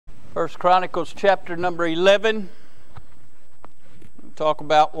First Chronicles chapter number 11. We'll talk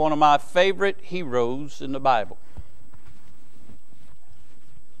about one of my favorite heroes in the Bible.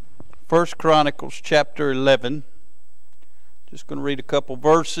 First Chronicles chapter 11. Just going to read a couple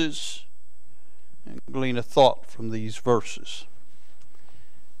verses and glean a thought from these verses.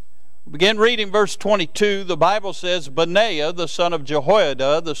 We begin reading verse 22. The Bible says, Benaiah, the son of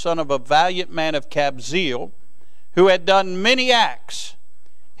Jehoiada, the son of a valiant man of Kabzeel, who had done many acts.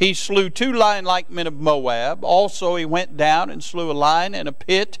 He slew 2 lion-like men of Moab. Also he went down and slew a lion in a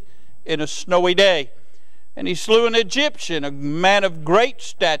pit in a snowy day. And he slew an Egyptian, a man of great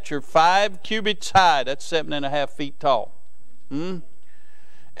stature, 5 cubits high. That's 7.5 feet tall. And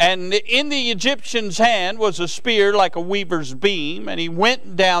in the Egyptian's hand was a spear like a weaver's beam. And he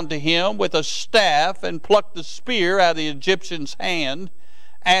went down to him with a staff and plucked the spear out of the Egyptian's hand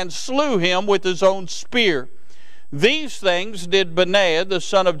and slew him with his own spear. These things did Benaiah, the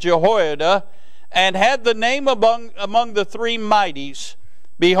son of Jehoiada, and had the name among the 3 mighties.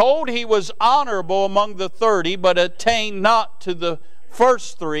 Behold, he was honorable among the 30, but attained not to the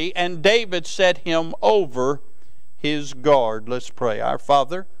first 3, and David set him over his guard. Let's pray. Our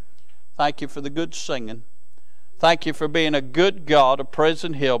Father, thank you for the good singing. Thank you for being a good God, a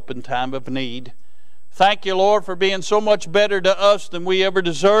present help in time of need. Thank you, Lord, for being so much better to us than we ever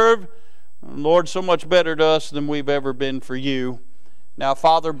deserve. Lord, so much better to us than we've ever been for you. Now,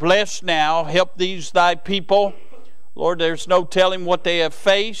 Father, bless now. Help these thy people. Lord, there's no telling what they have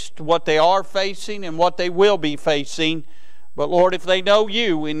faced, what they are facing, and what they will be facing. But, Lord, if they know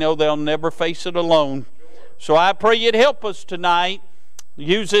you, we know they'll never face it alone. So I pray you'd help us tonight.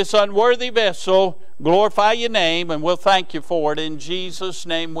 Use this unworthy vessel. Glorify your name, and we'll thank you for it. In Jesus'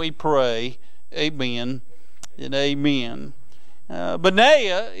 name we pray. Amen and amen.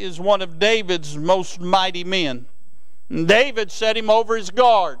 Benaiah is one of David's most mighty men. David set him over his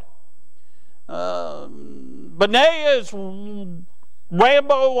guard. Benaiah is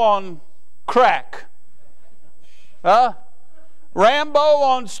Rambo on crack. Rambo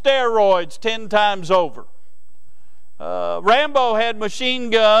on steroids 10 times over. Rambo had machine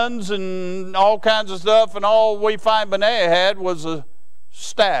guns and all kinds of stuff, and all we find Benaiah had was a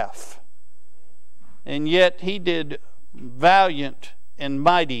staff. And yet he did valiant and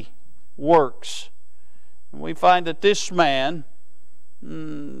mighty works. And we find that this man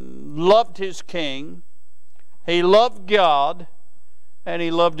loved his king, he loved God, and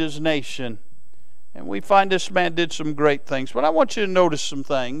he loved his nation. And we find this man did some great things. But I want you to notice some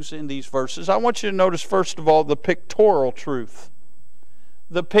things in these verses. I want you to notice, first of all, the pictorial truth.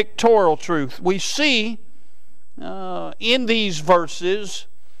 The pictorial truth. We see in these verses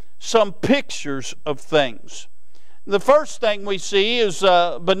some pictures of things. The first thing we see is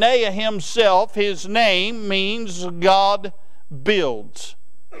Benaiah himself. His name means God builds.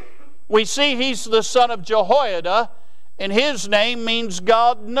 We see he's the son of Jehoiada, and his name means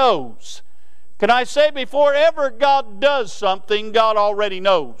God knows. Can I say, before ever God does something, God already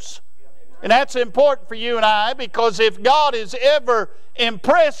knows. And that's important for you and I, because if God is ever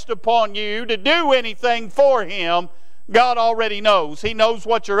impressed upon you to do anything for Him, God already knows. He knows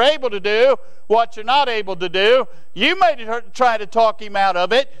what you're able to do, what you're not able to do. You may try to talk Him out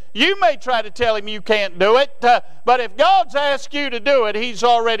of it. You may try to tell Him you can't do it. But if God's asked you to do it, He's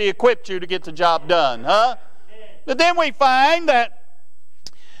already equipped you to get the job done. But then we find that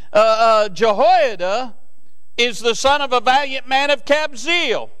Jehoiada is the son of a valiant man of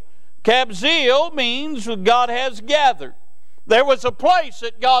Kabzeel. Kabzeel means God has gathered. There was a place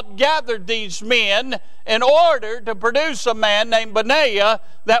that God gathered these men in order to produce a man named Benaiah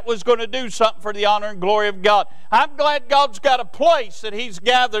that was going to do something for the honor and glory of God. I'm glad God's got a place that He's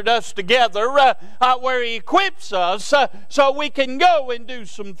gathered us together where He equips us so we can go and do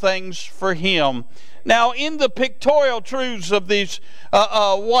some things for Him. Now, in the pictorial truths of these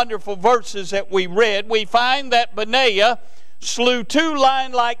wonderful verses that we read, we find that Benaiah slew 2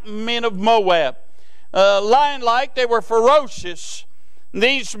 lion-like men of Moab. Lion-like, they were ferocious.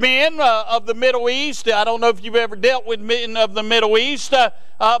 These men of the Middle East, I don't know if you've ever dealt with men of the Middle East,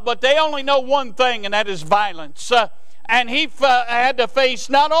 but they only know one thing, and that is violence. And he had to face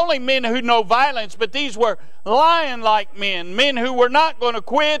not only men who know violence, but these were lion-like men, men who were not going to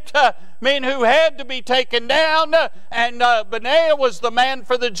quit, men who had to be taken down, and Benaiah was the man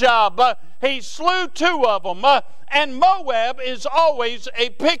for the job. He slew 2 of them. And Moab is always a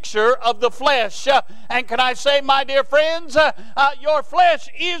picture of the flesh. And can I say, my dear friends, your flesh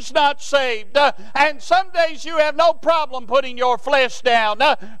is not saved. And some days you have no problem putting your flesh down.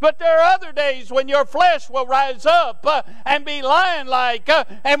 But there are other days when your flesh will rise up and be lion-like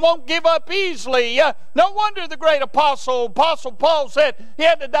and won't give up easily. No wonder wonder the great Apostle Paul said he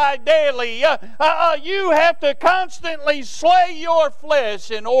had to die daily. You have to constantly slay your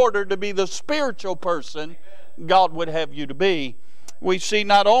flesh in order to be the spiritual person God would have you to be. We see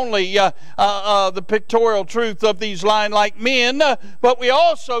not only the pictorial truth of these lion-like men, but we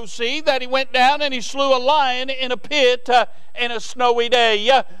also see that he went down and he slew a lion in a pit in a snowy day.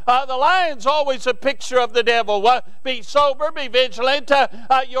 The lion's always a picture of the devil. Be sober, be vigilant.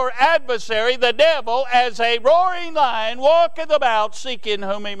 Your adversary, the devil, as a roaring lion, walketh about, seeking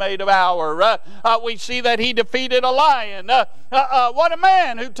whom he may devour. We see that he defeated a lion. What a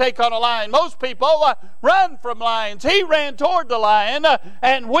man who'd take on a lion. Most people run from lions. He ran toward the lion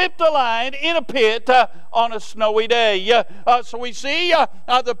and whipped the lion in a pit on a snowy day. So we see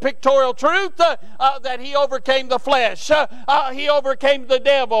the pictorial truth that he overcame the flesh. He overcame the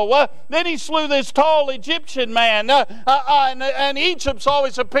devil. Then he slew this tall Egyptian man. And Egypt's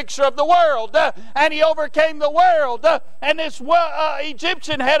always a picture of the world. And he overcame the world. And this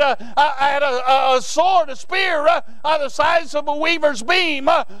Egyptian had a sword, a spear, the size of a weaver's beam.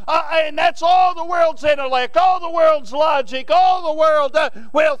 And that's all the world's intellect, all the world's logic, all the world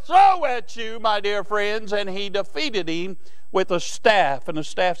will throw at you, my dear friends. And he defeated him with a staff. And the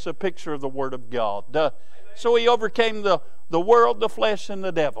staff's a picture of the Word of God. So he overcame the world, the flesh, and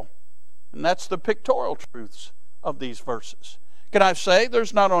the devil. And that's the pictorial truths of these verses. Can I say,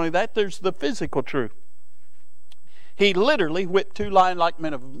 there's not only that, there's the physical truth. He literally whipped two lion-like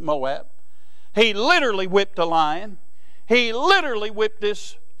men of Moab. He literally whipped a lion. He literally whipped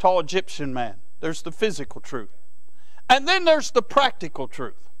this tall Egyptian man. There's the physical truth. And then there's the practical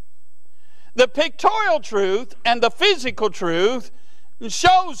truth. The pictorial truth and the physical truth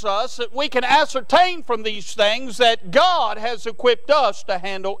shows us that we can ascertain from these things that God has equipped us to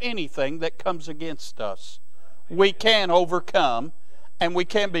handle anything that comes against us. We can overcome and we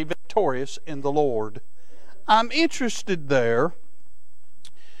can be victorious in the Lord. I'm interested there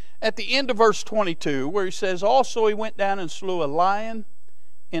at the end of verse 22 where he says, also he went down and slew a lion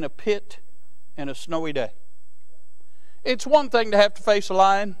in a pit in a snowy day. It's one thing to have to face a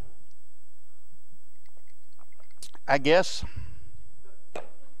lion, I guess.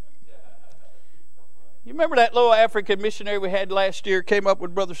 You remember that little African missionary we had last year came up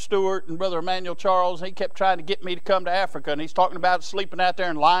with Brother Stewart and Brother Immanuel Charles? He kept trying to get me to come to Africa, and he's talking about sleeping out there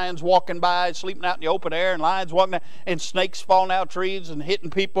and lions walking by, sleeping out in the open air and lions walking out, and snakes falling out of trees and hitting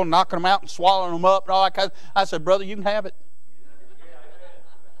people and knocking them out and swallowing them up and all that kind of. I said, brother, you can have it.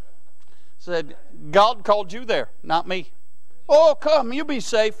 Said, God called you there, not me. Oh, come, you'll be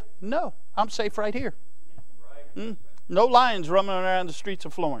safe. No, I'm safe right here. No lions roaming around the streets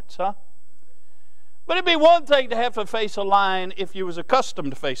of Florence, huh? But it'd be one thing to have to face a lion if you was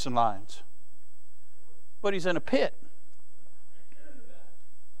accustomed to facing lions. But he's in a pit.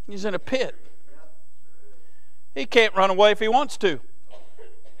 He's in a pit. He can't run away if he wants to.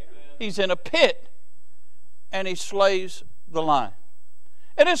 He's in a pit. And he slays the lion.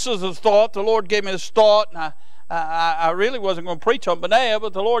 And this is a thought. The Lord gave me this thought. And I really wasn't going to preach on Benaiah,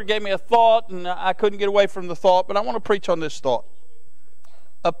 but the Lord gave me a thought. And I couldn't get away from the thought. But I want to preach on this thought.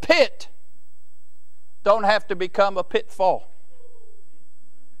 A pit don't have to become a pitfall.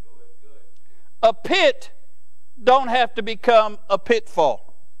 A pit don't have to become a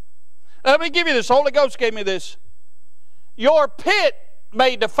pitfall. Now, let me give you this. The Holy Ghost gave me this. Your pit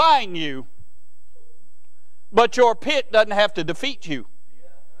may define you, but your pit doesn't have to defeat you.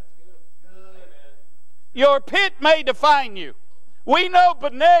 Your pit may define you. We know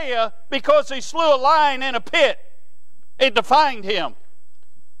Benaiah because he slew a lion in a pit. It defined him,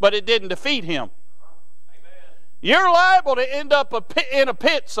 but it didn't defeat him. You're liable to end up in a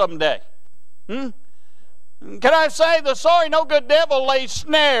pit someday. Can I say the sorry, no good devil lays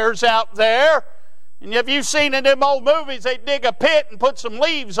snares out there? And if you've seen in them old movies, they dig a pit and put some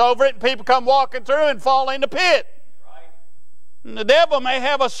leaves over it, and people come walking through and fall in the pit. And the devil may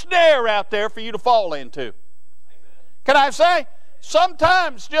have a snare out there for you to fall into. Amen. Can I say,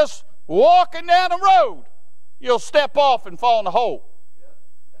 sometimes just walking down the road, you'll step off and fall in a hole.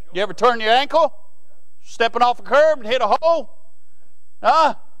 You ever turn your ankle? Stepping off a curb and hit a hole?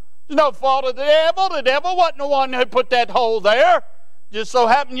 There's no fault of the devil. The devil wasn't the one who put that hole there. Just so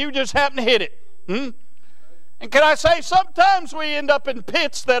happened you just happened to hit it. And can I say, sometimes we end up in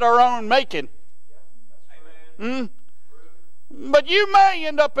pits that are our own making. But you may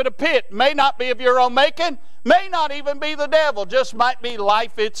end up in a pit. May not be of your own making. May not even be the devil. Just might be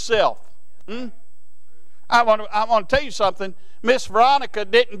life itself. I want to tell you something. Miss Veronica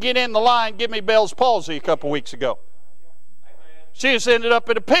didn't get in the line, give me Bell's palsy a couple weeks ago. She just ended up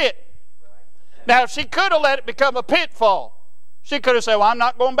in a pit. Now, she could have let it become a pitfall. She could have said, well, I'm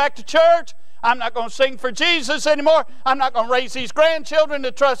not going back to church. I'm not going to sing for Jesus anymore. I'm not going to raise these grandchildren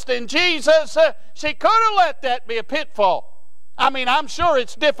to trust in Jesus. She could have let that be a pitfall. I mean, I'm sure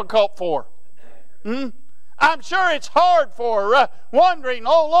it's difficult for her. I'm sure it's hard for her, wondering,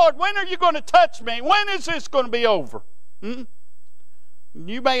 oh Lord, when are you going to touch me? When is this going to be over?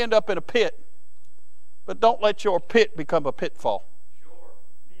 You may end up in a pit, but don't let your pit become a pitfall.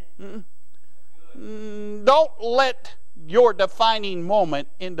 Don't let your defining moment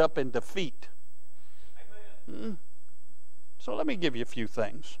end up in defeat. So let me give you a few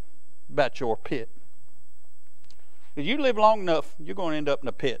things about your pit. If you live long enough, you're going to end up in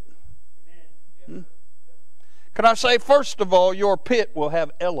a pit. Can I say, first of all, your pit will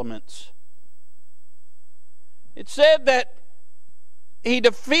have elements. It said that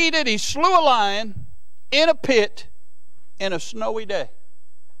he slew a lion in a pit in a snowy day.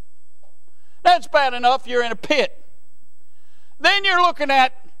 That's bad enough, you're in a pit. Then you're looking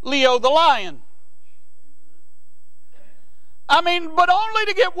at Leo the lion. I mean, but only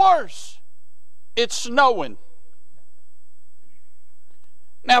to get worse. It's snowing.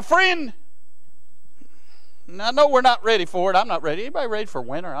 Now, friend, I know we're not ready for it. I'm not ready. Anybody ready for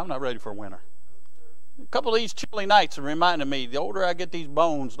winter? I'm not ready for winter. A couple of these chilly nights have reminded me, the older I get, these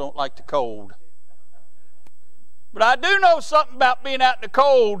bones don't like the cold. But I do know something about being out in the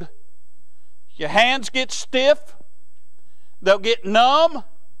cold. Your hands get stiff. They'll get numb.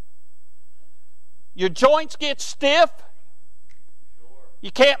 Your joints get stiff.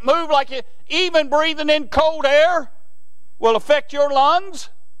 You can't move like you. Even breathing in cold air will affect your lungs.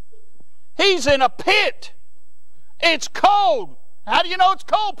 He's in a pit. It's cold. How do you know it's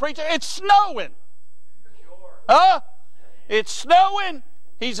cold, preacher? It's snowing. Huh? It's snowing.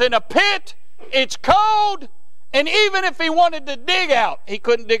 He's in a pit. It's cold. And even if he wanted to dig out, he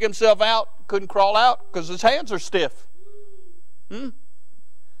couldn't dig himself out, couldn't crawl out because his hands are stiff.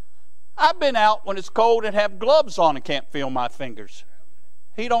 I've been out when it's cold and have gloves on and can't feel my fingers.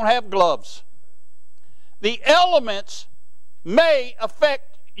 He don't have gloves. The elements may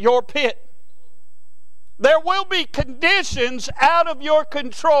affect your pit. There will be conditions out of your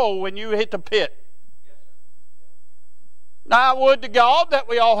control when you hit the pit. Now, I would to God that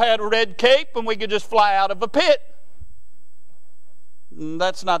we all had a red cape and we could just fly out of a pit.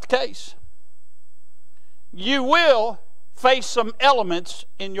 That's not the case. You will face some elements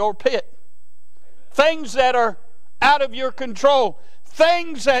in your pit. Things that are out of your control.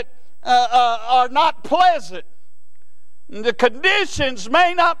 Things that are not pleasant. The conditions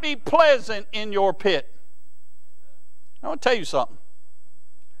may not be pleasant in your pit. I want to tell you something.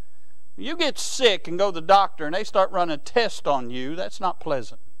 When you get sick and go to the doctor and they start running a test on you, that's not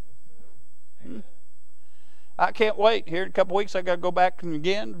pleasant. I can't wait. Here in a couple of weeks, I got to go back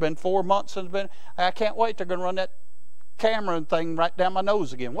again. It's been 4 months since been. I can't wait. They're going to run that camera thing right down my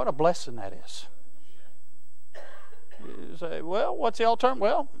nose again. What a blessing that is. You say, well, what's the alternative?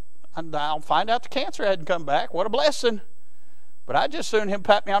 Well, I'll find out the cancer hadn't come back. What a blessing. But I just soon him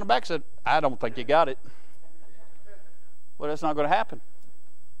pat me on the back and said, I don't think you got it. Well, that's not going to happen.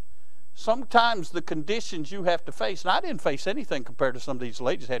 Sometimes the conditions you have to face, and I didn't face anything compared to some of these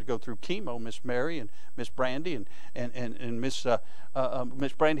ladies that had to go through chemo, Miss Mary and Miss Brandy and Miss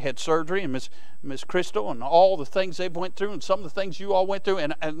Brandy had surgery, and Miss Crystal, and all the things they've went through, and some of the things you all went through.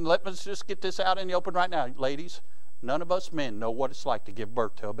 And let's just get this out in the open right now, ladies. None of us men know what it's like to give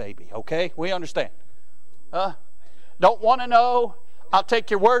birth to a baby. Okay, we understand. Don't want to know. I'll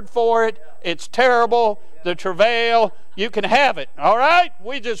take your word for it. It's terrible. The travail. You can have it. All right?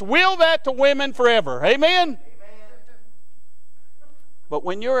 We just will that to women forever. Amen? But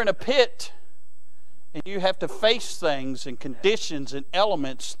when you're in a pit and you have to face things and conditions and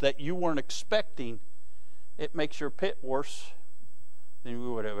elements that you weren't expecting, it makes your pit worse than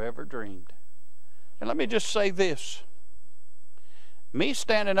you would have ever dreamed. And let me just say this. Me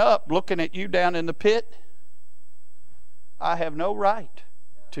standing up looking at you down in the pit, I have no right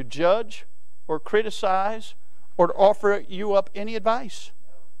to judge or criticize or to offer you up any advice,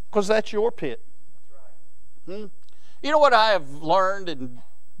 because that's your pit. You know what I have learned in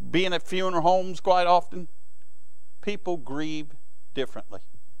being at funeral homes quite often? People grieve differently.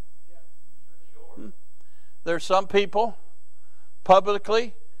 There are some people,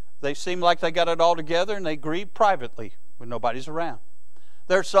 publicly, they seem like they got it all together, and they grieve privately when nobody's around.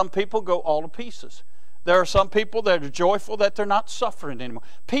 There are some people go all to pieces. There are some people that are joyful that they're not suffering anymore.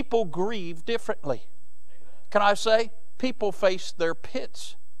 People grieve differently. Can I say, people face their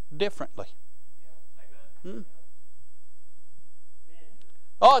pits differently.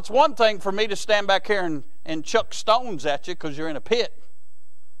 Oh, it's one thing for me to stand back here and chuck stones at you because you're in a pit.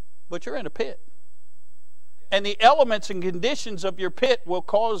 But you're in a pit. And the elements and conditions of your pit will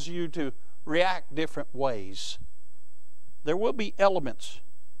cause you to react different ways. There will be elements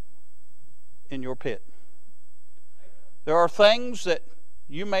in your pit. There are things that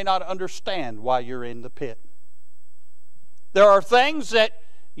you may not understand while you're in the pit. There are things that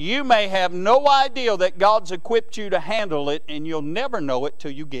you may have no idea that God's equipped you to handle it, and you'll never know it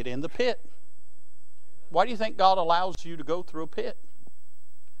till you get in the pit. Why do you think God allows you to go through a pit?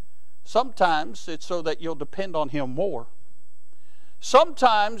 Sometimes it's so that you'll depend on Him more.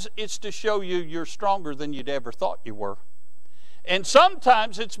 Sometimes it's to show you you're stronger than you'd ever thought you were. And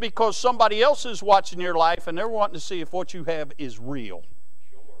sometimes it's because somebody else is watching your life and they're wanting to see if what you have is real.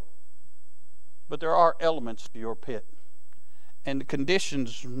 But there are elements to your pit. And the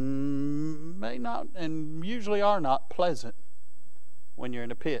conditions may not and usually are not pleasant when you're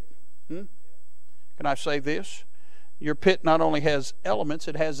in a pit. Can I say this? Your pit not only has elements,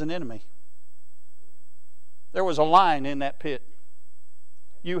 it has an enemy. There was a lion in that pit.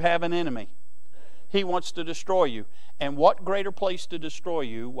 You have an enemy. He wants to destroy you. And what greater place to destroy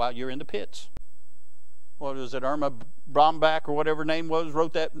you while you're in the pits? What is it, Irma Brombach or whatever her name was,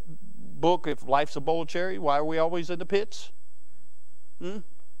 wrote that book, If Life's a Bowl of Cherry, Why Are We Always in the Pits?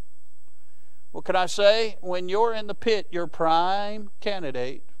 What can I say? When you're in the pit, you're prime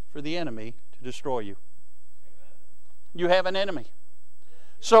candidate for the enemy to destroy you. You have an enemy.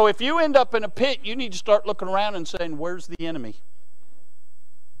 So if you end up in a pit, you need to start looking around and saying, where's the enemy?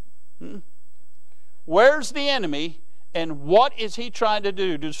 Where's the enemy, and what is he trying to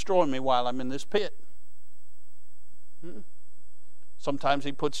do to destroy me while I'm in this pit? Sometimes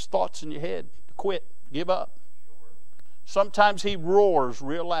he puts thoughts in your head to quit, give up. Sometimes he roars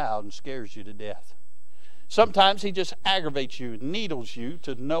real loud and scares you to death. Sometimes he just aggravates you, needles you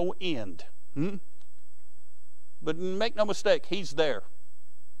to no end. But make no mistake, he's there.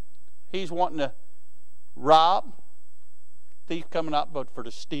 He's wanting to rob. Thief coming out but for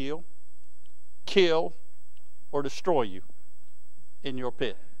to steal, kill, or destroy you in your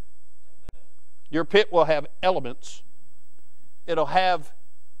pit. Your pit will have elements. It'll have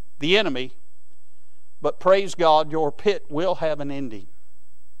the enemy. But praise God, your pit will have an ending.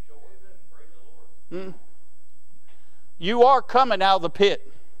 You are coming out of the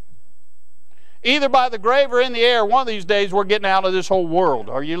pit. Either by the grave or in the air. One of these days we're getting out of this whole world.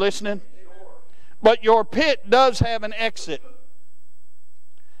 Are you listening? But your pit does have an exit.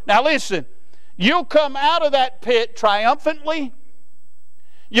 Now listen, you'll come out of that pit triumphantly.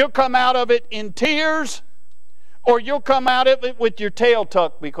 You'll come out of it in tears. Or you'll come out of it with your tail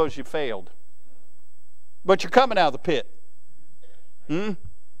tucked because you failed. But you're coming out of the pit. Now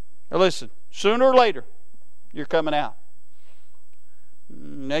listen, sooner or later, you're coming out.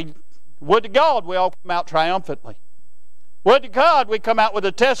 Now, would to God we all come out triumphantly. Would to God we come out with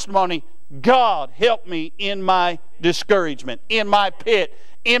a testimony, God help me in my discouragement, in my pit,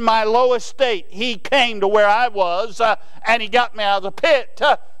 in my lowest state. He came to where I was and He got me out of the pit.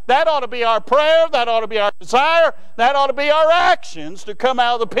 That ought to be our prayer. That ought to be our desire. That ought to be our actions to come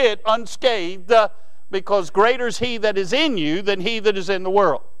out of the pit unscathed. Because greater is He that is in you than he that is in the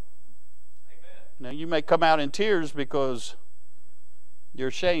world. Amen. Now you may come out in tears because you're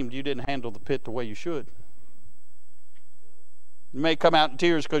ashamed you didn't handle the pit the way you should. You may come out in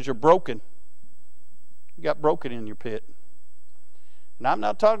tears because you're broken. You got broken in your pit. And I'm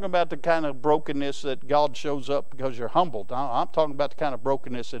not talking about the kind of brokenness that God shows up because you're humbled. I'm talking about the kind of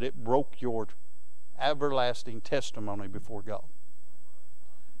brokenness that it broke your everlasting testimony before God.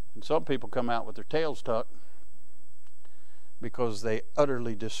 And some people come out with their tails tucked because they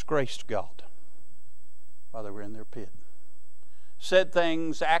utterly disgraced God while they were in their pit. Said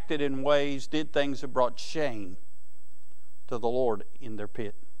things, acted in ways, did things that brought shame to the Lord in their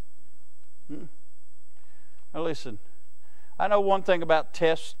pit. Now listen, I know one thing about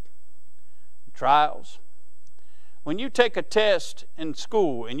tests, trials. When you take a test in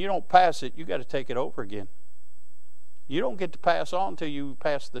school and you don't pass it, you got to take it over again. You don't get to pass on until you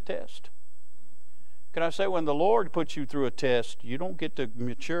pass the test. Can I say, when the Lord puts you through a test, you don't get to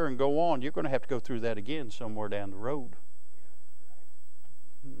mature and go on. You're going to have to go through that again somewhere down the road.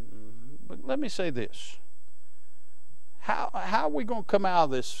 But let me say this. How are we going to come out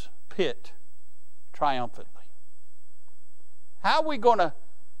of this pit triumphantly? How are we going to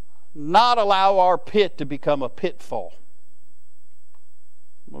not allow our pit to become a pitfall?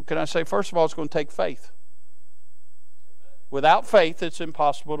 Well, can I say, first of all, it's going to take faith. Without faith, it's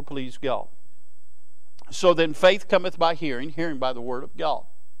impossible to please God. So then faith cometh by hearing, hearing by the word of God.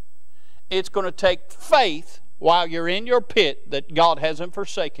 It's going to take faith while you're in your pit that God hasn't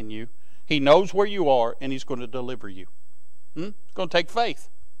forsaken you. He knows where you are and He's going to deliver you. It's going to take faith.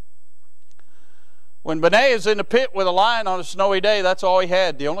 When Benaiah is in the pit with a lion on a snowy day, that's all he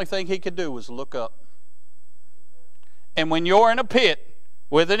had. The only thing he could do was look up. And when you're in a pit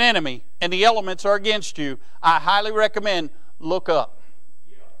with an enemy and the elements are against you, I highly recommend look up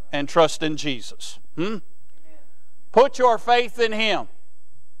and trust in Jesus. Put your faith in Him.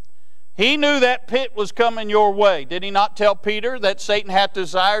 He knew that pit was coming your way. Did He not tell Peter that Satan hath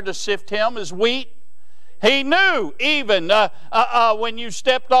desired to sift him as wheat? He knew even when you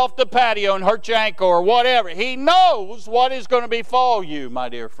stepped off the patio and hurt your ankle or whatever. He knows what is going to befall you, my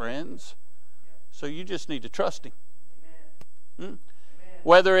dear friends. So you just need to trust Him.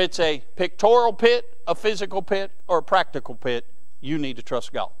 Whether it's a pictorial pit, a physical pit, or a practical pit, you need to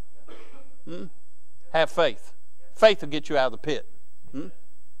trust God. Have faith. Faith will get you out of the pit.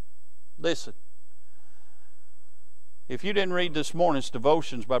 Listen. If you didn't read this morning's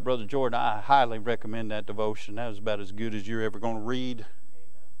devotions by Brother Jordan, I highly recommend that devotion. That was about as good as you're ever going to read.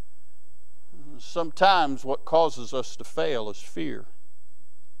 Sometimes what causes us to fail is fear.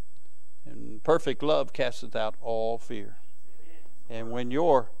 And perfect love casteth out all fear. And when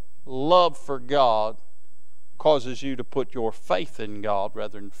your love for God causes you to put your faith in God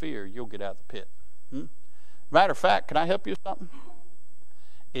rather than fear, you'll get out of the pit. Matter of fact, can I help you with something?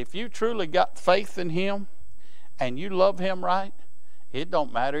 If you truly got faith in Him and you love Him right, it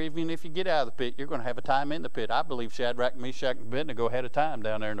don't matter even if you get out of the pit, you're going to have a time in the pit. I believe Shadrach, Meshach, and Abednego had a time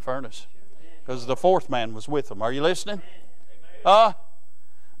down there in the furnace because the fourth man was with them. Are you listening?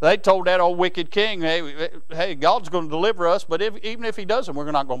 They told that old wicked king, hey, God's going to deliver us, but even if He doesn't,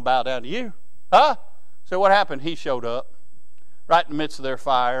 we're not going to bow down to you. So what happened? He showed up right in the midst of their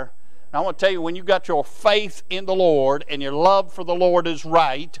fire. And I want to tell you, when you got your faith in the Lord and your love for the Lord is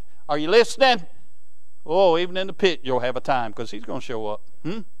right, are you listening? Oh, even in the pit you'll have a time because He's going to show up.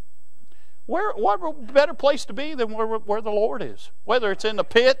 What better place to be than where the Lord is? Whether it's in the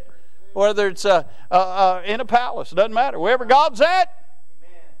pit, whether it's in a palace, it doesn't matter. Wherever God's at,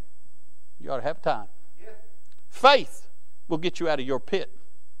 you ought to have time. Faith will get you out of your pit.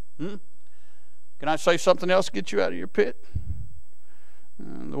 Can I say something else to get you out of your pit?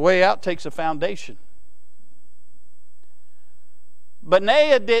 The way out takes a foundation.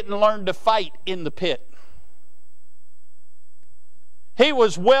 Benaiah didn't learn to fight in the pit. He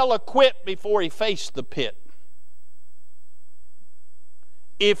was well equipped before he faced the pit.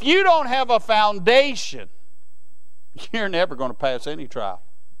 If you don't have a foundation, you're never going to pass any trial.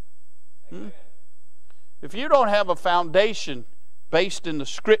 If you don't have a foundation based in the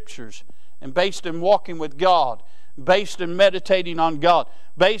Scriptures and based in walking with God, based in meditating on God,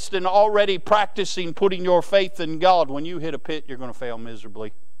 based in already practicing putting your faith in God, when you hit a pit, you're going to fail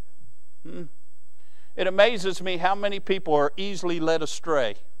miserably. It amazes me how many people are easily led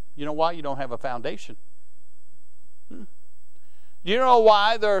astray. You know why? You don't have a foundation. You know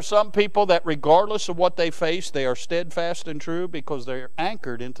why there are some people that regardless of what they face, they are steadfast and true? Because they're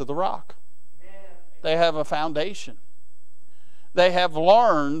anchored into the rock. They have a foundation. They have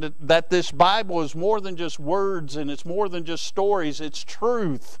learned that this Bible is more than just words and it's more than just stories. It's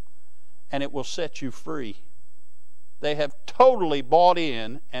truth. And it will set you free. They have totally bought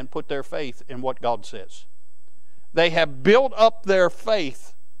in and put their faith in what God says. They have built up their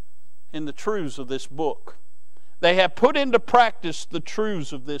faith in the truths of this book. They have put into practice the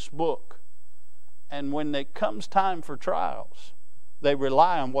truths of this book. And when it comes time for trials, they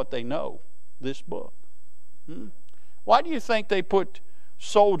rely on what they know, this book. Why do you think they put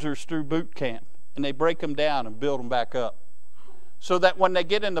soldiers through boot camp and they break them down and build them back up? So that when they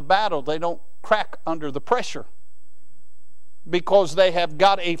get into battle, they don't crack under the pressure. Because they have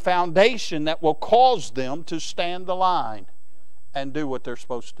got a foundation that will cause them to stand the line and do what they're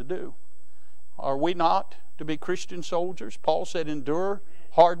supposed to do. Are we not to be Christian soldiers? Paul said, endure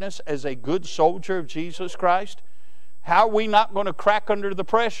hardness as a good soldier of Jesus Christ. How are we not going to crack under the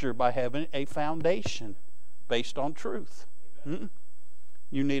pressure? By having a foundation based on truth.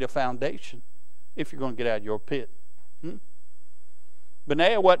 You need a foundation if you're going to get out of your pit.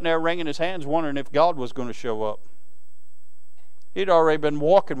 Benaiah wasn't there wringing his hands wondering if God was going to show up. He'd already been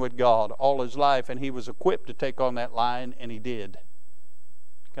walking with God all his life, and he was equipped to take on that lion, and he did.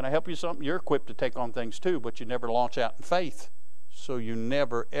 Can I help you something? You're equipped to take on things too, but you never launch out in faith. So you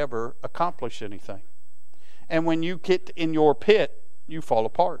never, ever accomplish anything. And when you get in your pit, you fall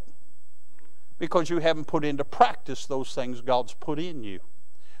apart. Because you haven't put into practice those things God's put in you.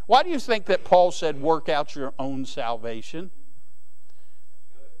 Why do you think that Paul said, work out your own salvation?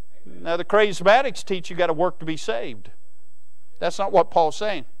 Now the charismatics teach you got to work to be saved. That's not what Paul's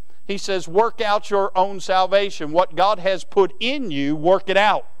saying. He says, work out your own salvation. What God has put in you, work it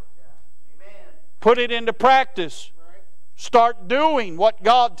out. Put it into practice. Start doing what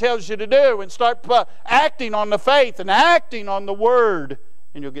God tells you to do, and start acting on the faith and acting on the Word,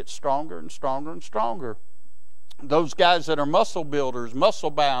 and you'll get stronger and stronger and stronger. Those guys that are muscle builders, muscle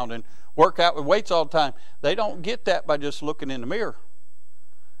bound, and work out with weights all the time, they don't get that by just looking in the mirror.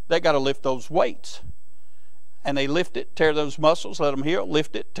 They got to lift those weights. And they lift it, tear those muscles, let them heal.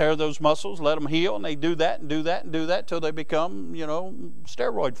 Lift it, tear those muscles, let them heal. And they do that and do that and do that till they become,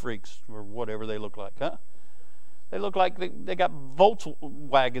 steroid freaks or whatever they look like, huh? They look like they got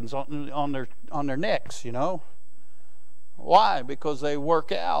Volkswagens on their necks, Why? Because they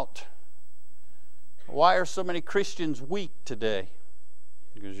work out. Why are so many Christians weak today?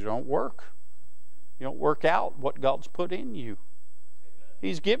 Because you don't work. You don't work out what God's put in you.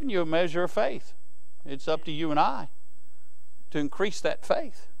 He's given you a measure of faith. It's up to you and I to increase that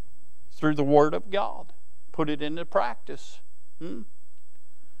faith through the Word of God. Put it into practice.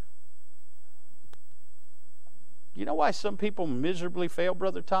 You know why some people miserably fail,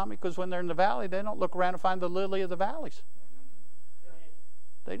 Brother Tommy? Because when they're in the valley, they don't look around and find the lily of the valleys.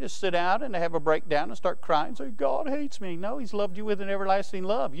 They just sit down and they have a breakdown and start crying and say, God hates me. No, He's loved you with an everlasting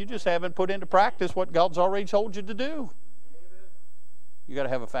love. You just haven't put into practice what God's already told you to do. You got to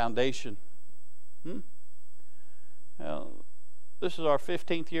have a foundation. Now, this is our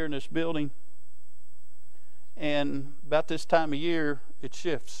 15th year in this building, and about this time of year it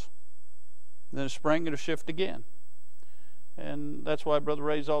shifts. Then in the spring it'll shift again, and that's why Brother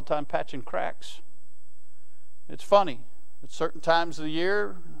Ray's all the time patching cracks. It's funny, at certain times of the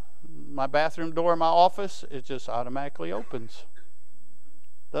year, my bathroom door in my office, it just automatically opens.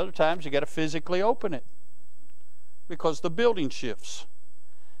 The other times you got to physically open it because the building shifts.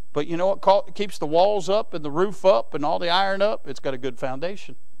 But you know what keeps the walls up and the roof up and all the iron up? It's got a good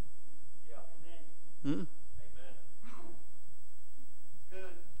foundation. Amen.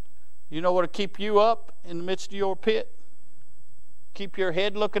 You know what will keep you up in the midst of your pit? Keep your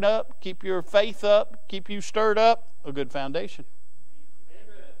head looking up, keep your faith up, keep you stirred up? A good foundation.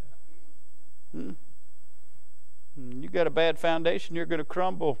 You got a bad foundation, you're going to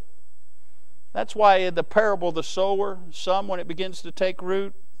crumble. That's why in the parable of the sower, some, when it begins to take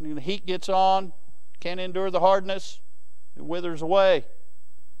root, and the heat gets on, can't endure the hardness, it withers away.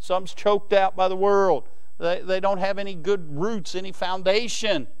 Some's choked out by the world. They don't have any good roots, any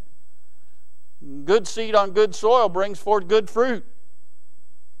foundation. Good seed on good soil brings forth good fruit.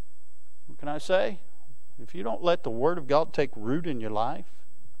 What can I say? If you don't let the Word of God take root in your life,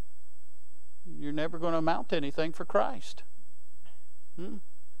 you're never going to amount to anything for Christ.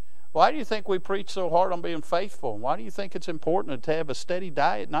 Why do you think we preach so hard on being faithful? Why do you think it's important to have a steady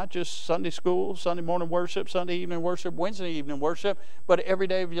diet, not just Sunday school, Sunday morning worship, Sunday evening worship, Wednesday evening worship, but every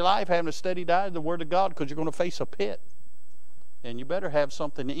day of your life having a steady diet of the Word of God, because you're going to face a pit. And you better have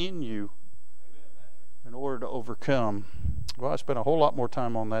something in you in order to overcome. Well, I spent a whole lot more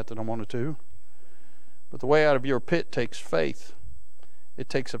time on that than I wanted to. But the way out of your pit takes faith. It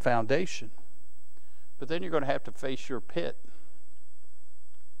takes a foundation. But then you're going to have to face your pit.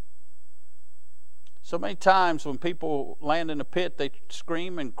 So many times when people land in a pit, they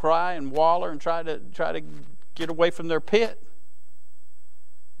scream and cry and waller and try to get away from their pit.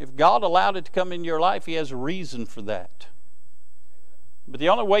 If God allowed it to come in your life, He has a reason for that. But the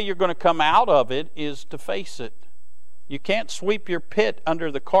only way you're going to come out of it is to face it. You can't sweep your pit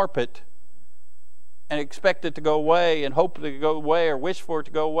under the carpet and expect it to go away and hope it to go away or wish for it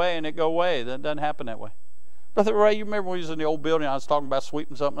to go away and it go away. That doesn't happen that way. Brother Ray, you remember when we was in the old building, I was talking about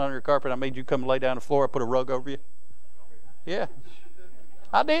sweeping something under the carpet, I made you come lay down on the floor, I put a rug over you? Yeah,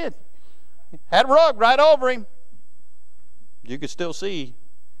 I did. Had a rug right over him. You could still see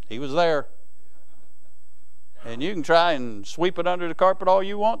he was there. And you can try and sweep it under the carpet all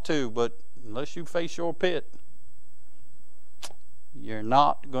you want to, but unless you face your pit, you're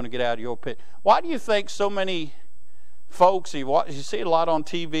not going to get out of your pit. Why do you think so many folks, you see it a lot on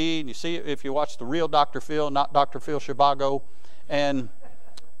TV, and you see it if you watch the real Dr. Phil, not Dr. Phil Zhivago, and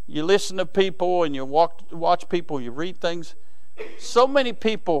you listen to people and you watch people, you read things. So many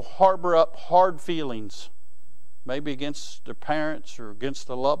people harbor up hard feelings, maybe against their parents or against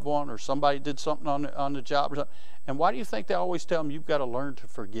a loved one, or somebody did something on the job or something. And why do you think they always tell them you've got to learn to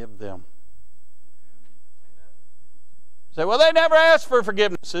forgive them? Say, well, they never asked for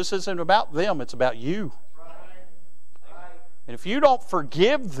forgiveness. This isn't about them, it's about you. And if you don't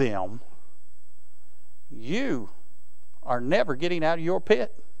forgive them, you are never getting out of your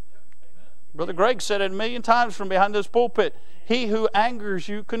pit. Brother Greg said it a million times from behind this pulpit. He who angers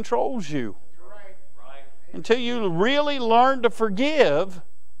you controls you. Until you really learn to forgive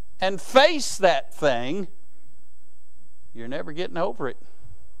and face that thing, you're never getting over it.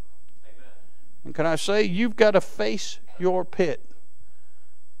 And can I say, you've got to face your pit.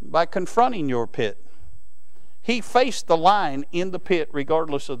 By confronting your pit. He faced the lion in the pit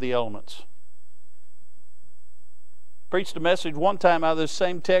regardless of the elements. Preached a message one time out of this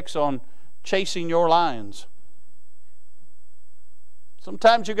same text on chasing your lions.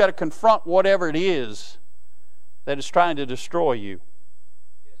 Sometimes you've got to confront whatever it is that is trying to destroy you.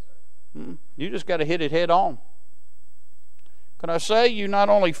 Yes, sir. You just got to hit it head on. Can I say, you not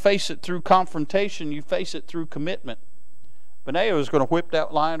only face it through confrontation, you face it through commitment. Benaiah was going to whip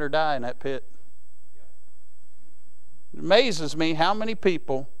that lion or die in that pit. It amazes me how many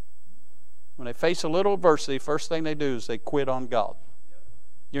people, when they face a little adversity, first thing they do is they quit on God.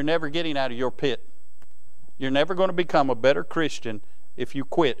 You're never getting out of your pit. You're never going to become a better Christian if you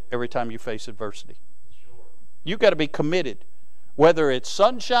quit every time you face adversity. You've got to be committed. Whether it's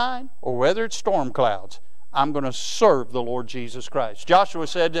sunshine or whether it's storm clouds, I'm going to serve the Lord Jesus Christ. Joshua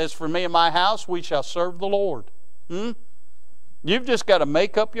said, as for me and my house, we shall serve the Lord. You've just got to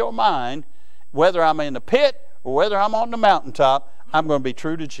make up your mind, whether I'm in the pit or whether I'm on the mountaintop, I'm going to be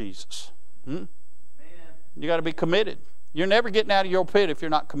true to Jesus. You got to be committed. You're never getting out of your pit if you're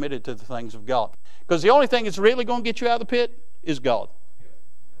not committed to the things of God. Because the only thing that's really going to get you out of the pit is God.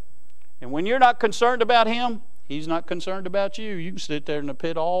 And when you're not concerned about Him, He's not concerned about you. You can sit there in the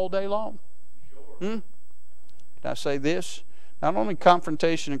pit all day long. Can I say this? Not only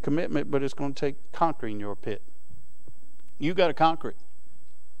confrontation and commitment, but it's going to take conquering your pit. You got to conquer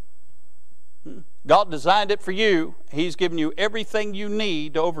it. God designed it for you. He's given you everything you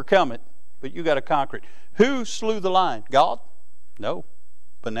need to overcome it, but you got to conquer it. Who slew the lion? God? No.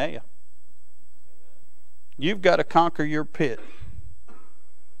 Benaiah. You've got to conquer your pit.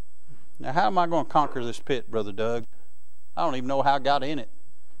 Now, how am I going to conquer this pit, Brother Doug? I don't even know how I got in it.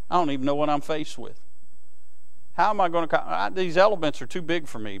 I don't even know what I'm faced with. How am I going to conquer? These elements are too big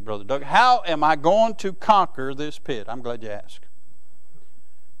for me, Brother Doug. How am I going to conquer this pit? I'm glad you asked.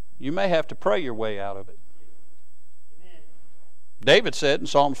 You may have to pray your way out of it. Amen. David said in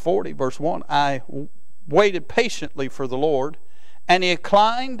Psalms 40, verse 1, I waited patiently for the Lord, and He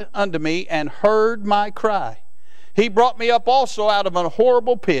inclined unto me and heard my cry. He brought me up also out of a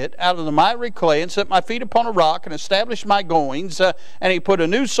horrible pit, out of the miry clay, and set my feet upon a rock, and established my goings. And He put a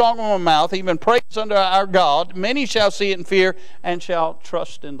new song on my mouth, even praise unto our God. Many shall see it and fear, and shall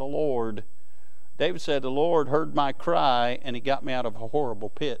trust in the Lord. David said, the Lord heard my cry, and He got me out of a horrible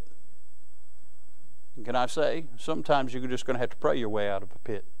pit. And can I say, sometimes you're just going to have to pray your way out of a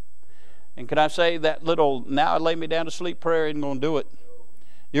pit. And can I say, that little, now I lay me down to sleep prayer isn't going to do it.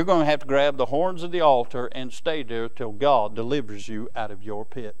 You're going to have to grab the horns of the altar and stay there till God delivers you out of your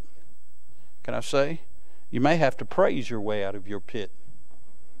pit. Can I say, you may have to praise your way out of your pit.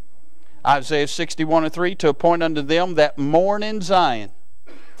 Isaiah 61:3, to appoint unto them that mourn in Zion,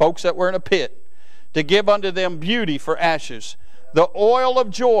 folks that were in a pit, to give unto them beauty for ashes, the oil of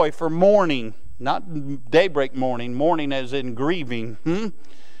joy for mourning, not daybreak mourning, mourning as in grieving,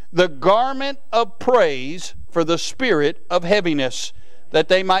 the garment of praise for the spirit of heaviness, that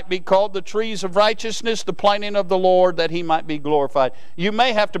they might be called the trees of righteousness, the planting of the Lord, that He might be glorified. You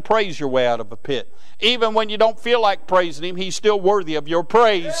may have to praise your way out of a pit. Even when you don't feel like praising Him, He's still worthy of your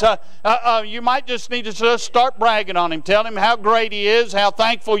praise. You might just need to just start bragging on Him. Tell Him how great He is, how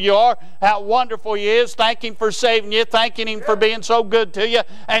thankful you are, how wonderful He is. Thank Him for saving you, thanking Him for being so good to you,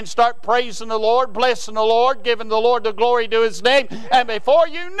 and start praising the Lord, blessing the Lord, giving the Lord the glory to His name. And before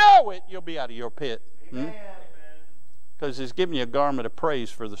you know it, you'll be out of your pit. Because He's given you a garment of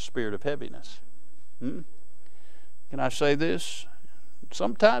praise for the spirit of heaviness. Can I say this?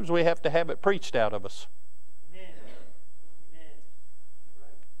 Sometimes we have to have it preached out of us.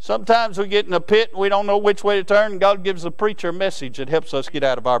 Sometimes we get in a pit and we don't know which way to turn, and God gives the preacher a message that helps us get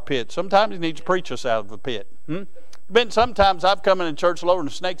out of our pit. Sometimes He needs to preach us out of a pit. Sometimes I've come in church lower than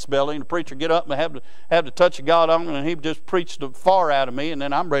a snake's belly, and the preacher get up and have the touch of God on him, and he just preached the far out of me, and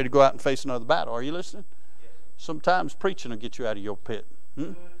then I'm ready to go out and face another battle. Are you listening? Sometimes preaching will get you out of your pit.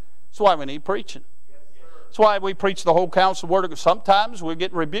 That's why we need preaching. That's why we preach the whole counsel word of God. Sometimes we're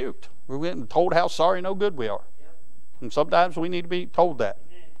getting rebuked. We're getting told how sorry no good we are. And sometimes we need to be told that.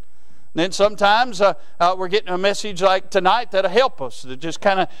 And then sometimes we're getting a message like tonight that'll help us, that just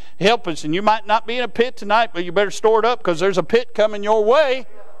kind of help us. And you might not be in a pit tonight, but you better store it up, because there's a pit coming your way.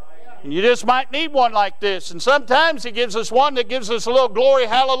 And you just might need one like this. And sometimes He gives us one that gives us a little glory,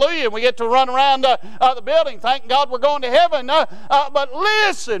 hallelujah, and we get to run around the building thanking God we're going to heaven. But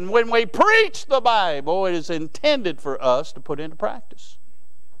listen, when we preach the Bible, it is intended for us to put into practice.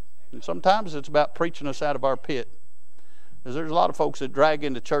 And sometimes it's about preaching us out of our pit. Because there's a lot of folks that drag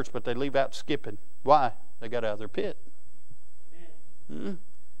into church, but they leave out skipping. Why? They got out of their pit. Then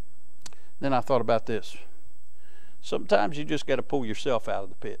I thought about this. Sometimes you just got to pull yourself out of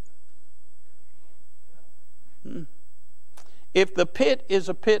the pit. If the pit is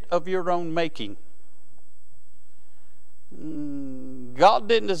a pit of your own making, God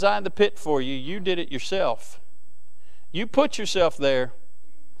didn't design the pit for you. You did it yourself. You put yourself there.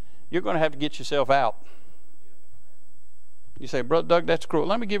 You're going to have to get yourself out. You say, Brother Doug, that's cruel.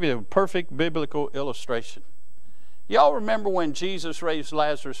 Let me give you a perfect biblical illustration. Y'all remember when Jesus raised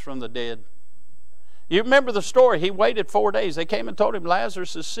Lazarus from the dead? You remember the story. He waited 4 days. They came and told him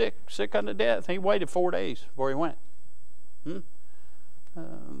Lazarus is sick unto death. He waited 4 days before he went.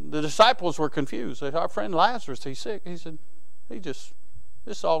 The disciples were confused. They said, our friend Lazarus, he's sick. He said, this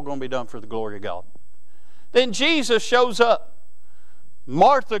is all going to be done for the glory of God. Then Jesus shows up.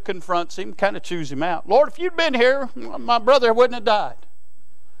 Martha confronts him, kind of chews him out. Lord, if you'd been here, my brother wouldn't have died.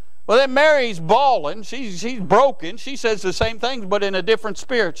 Well, then Mary's bawling. She's broken. She says the same things, but in a different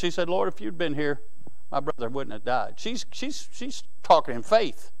spirit. She said, Lord, if you'd been here, my brother wouldn't have died. She's talking in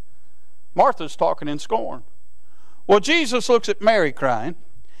faith. Martha's talking in scorn. Well, Jesus looks at Mary crying.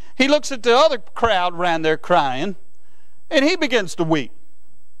 He looks at the other crowd around there crying, and he begins to weep.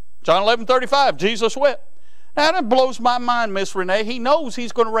 John 11:35, Jesus wept. Now that blows my mind, Miss Renee. He knows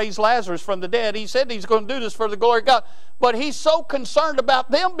he's going to raise Lazarus from the dead. He said he's going to do this for the glory of God. But he's so concerned about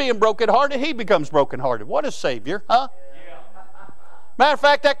them being brokenhearted, he becomes brokenhearted. What a Savior, huh? Yeah. Matter of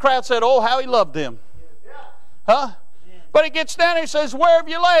fact, that crowd said, oh, how he loved them. Huh? But he gets down and he says, where have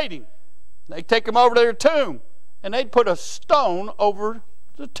you laid him? They take him over to their tomb. And they'd put a stone over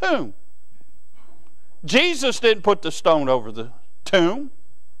the tomb. Jesus didn't put the stone over the tomb.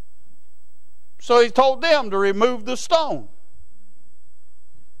 So he told them to remove the stone.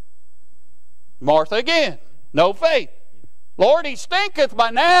 Martha again, no faith. Lord, he stinketh by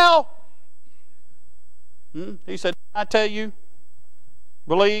now. He said, I tell you,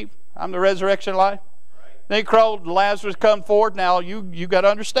 believe, I'm the resurrection life. Right. Then he called Lazarus, come forward. Now you got to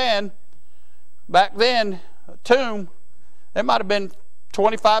understand, back then, a tomb, there might have been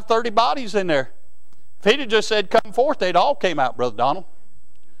 25, 30 bodies in there. If he'd have just said, come forth, they'd all came out, Brother Donald.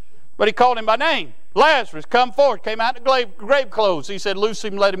 But he called him by name. Lazarus, come forth. Came out in the grave clothes. He said, loose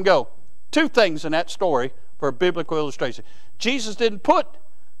him, let him go. Two things in that story for a biblical illustration. Jesus didn't put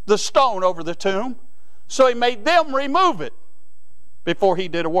the stone over the tomb, so he made them remove it before he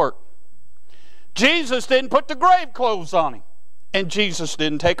did a work. Jesus didn't put the grave clothes on him, and Jesus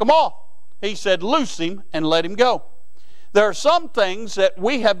didn't take them off. He said, loose him and let him go. There are some things that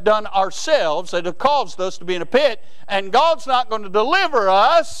we have done ourselves that have caused us to be in a pit, and God's not going to deliver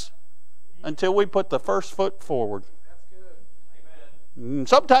us until we put the first foot forward. That's good. Amen.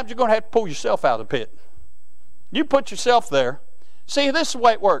 Sometimes you're going to have to pull yourself out of the pit. You put yourself there. See, this is the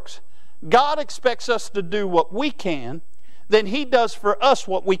way it works. God expects us to do what we can, then He does for us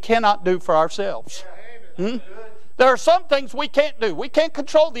what we cannot do for ourselves. Yeah, there are some things we can't do. We can't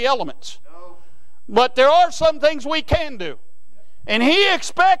control the elements. No. But there are some things we can do. And He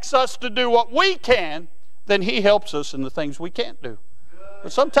expects us to do what we can, then He helps us in the things we can't do.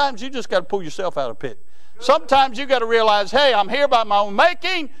 But sometimes you just got to pull yourself out of the pit. Sometimes you got to realize, hey, I'm here by my own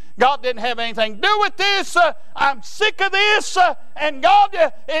making. God didn't have anything to do with this. I'm sick of this. And God,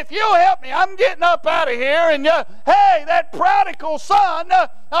 if you'll help me, I'm getting up out of here. And hey, that prodigal son,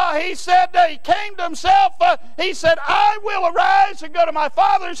 he said, he came to himself. He said, I will arise and go to my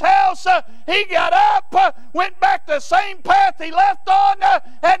father's house. He got up, went back the same path he left on.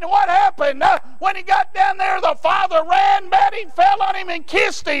 And what happened? When he got down there, the father ran, met him, fell on him, and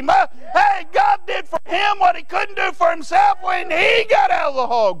kissed him. Hey, God did for him what he couldn't do for himself when he got out of the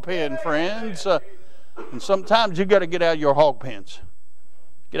hog pen, friends. And sometimes you got to get out of your hog pens.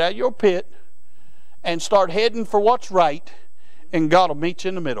 Get out of your pit and start heading for what's right, and God will meet you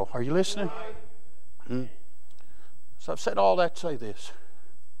in the middle. Are you listening? So I've said all that to say this.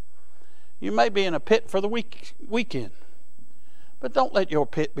 You may be in a pit for the weekend, but don't let your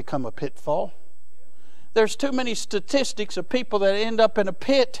pit become a pitfall. There's too many statistics of people that end up in a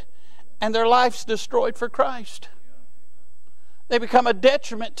pit and their life's destroyed for Christ. They become a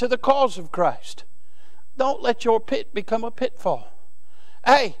detriment to the cause of Christ. Don't let your pit become a pitfall.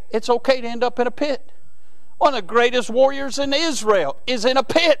 Hey, it's okay to end up in a pit. One of the greatest warriors in Israel is in a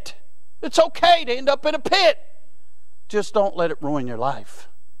pit. It's okay to end up in a pit. Just don't let it ruin your life.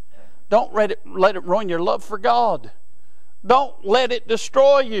 Don't let it ruin your love for God. Don't let it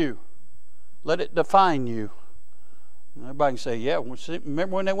destroy you. Let it define you. Everybody can say, yeah,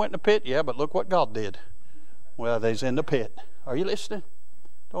 remember when they went in the pit? Yeah, but look what God did. Well, they's in the pit. Are you listening?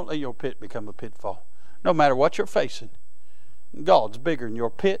 Don't let your pit become a pitfall. No matter what you're facing, God's bigger than your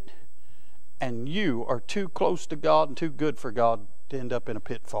pit, and you are too close to God and too good for God to end up in a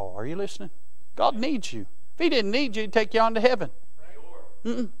pitfall. Are you listening? God needs you. If If He didn't need you, He'd take you on to heaven.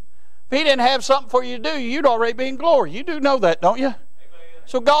 If He didn't have something for you to do, you'd already be in glory. You do know that, don't you?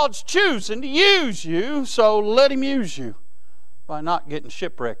 So God's choosing to use you, so let Him use you by not getting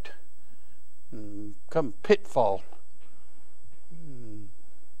shipwrecked and come pitfall.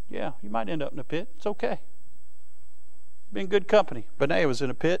 Yeah, you might end up in a pit. It's okay. Be in good company. Benaiah was in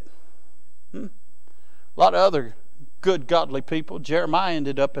a pit. A lot of other good, godly people. Jeremiah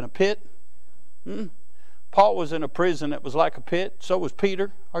ended up in a pit. Paul was in a prison that was like a pit. So was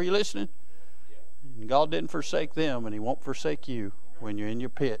Peter. Are you listening? And God didn't forsake them, and He won't forsake you when you're in your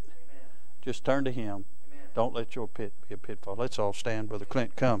pit. Just turn to Him. Don't let your pit be a pitfall. Let's all stand. Brother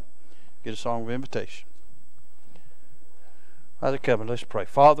Clint, come. Get a song of invitation. Father, come and let's pray.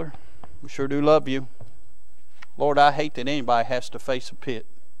 Father, we sure do love You. Lord, I hate that anybody has to face a pit.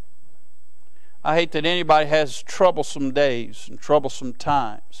 I hate that anybody has troublesome days and troublesome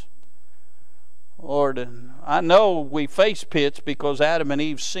times. Lord, I know we face pits because Adam and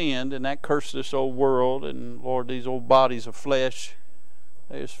Eve sinned, and that cursed this old world. And Lord, these old bodies of flesh,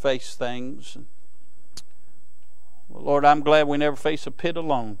 they just face things. Well, Lord, I'm glad we never face a pit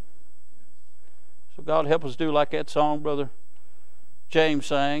alone. So God, help us do like that song Brother James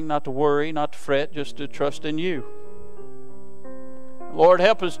sang, not to worry, not to fret, just to trust in You. Lord,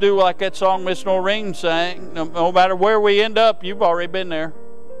 help us do like that song Miss Noreen sang. No matter where we end up, You've already been there.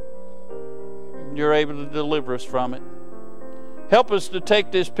 You're able to deliver us from it. Help us to take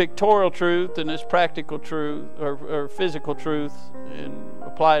this pictorial truth and this practical truth, or physical truth, and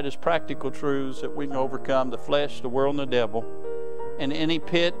apply it as practical truths that we can overcome the flesh, the world, and the devil, and any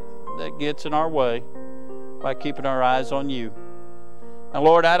pit that gets in our way by keeping our eyes on You. Now,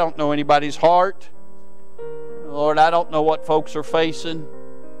 Lord, I don't know anybody's heart. Lord, I don't know what folks are facing.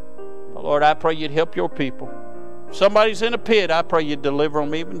 But Lord, I pray You'd help Your people. If somebody's in a pit, I pray You'd deliver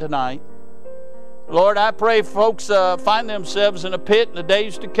them even tonight. Lord, I pray folks find themselves in a pit in the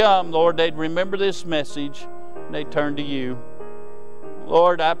days to come. Lord, they'd remember this message and they'd turn to You.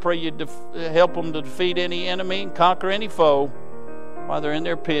 Lord, I pray You'd help them to defeat any enemy and conquer any foe while they're in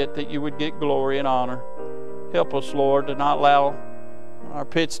their pit, that You would get glory and honor. Help us, Lord, to not allow our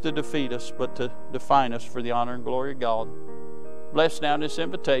pits to defeat us, but to define us for the honor and glory of God. Bless now this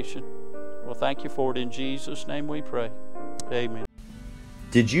invitation. Well, thank You for it. In Jesus' name we pray. Amen.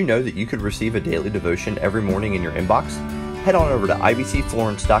 Did you know that you could receive a daily devotion every morning in your inbox? Head on over to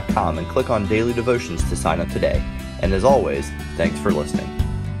ibcflorence.com and click on Daily Devotions to sign up today. And as always, thanks for listening.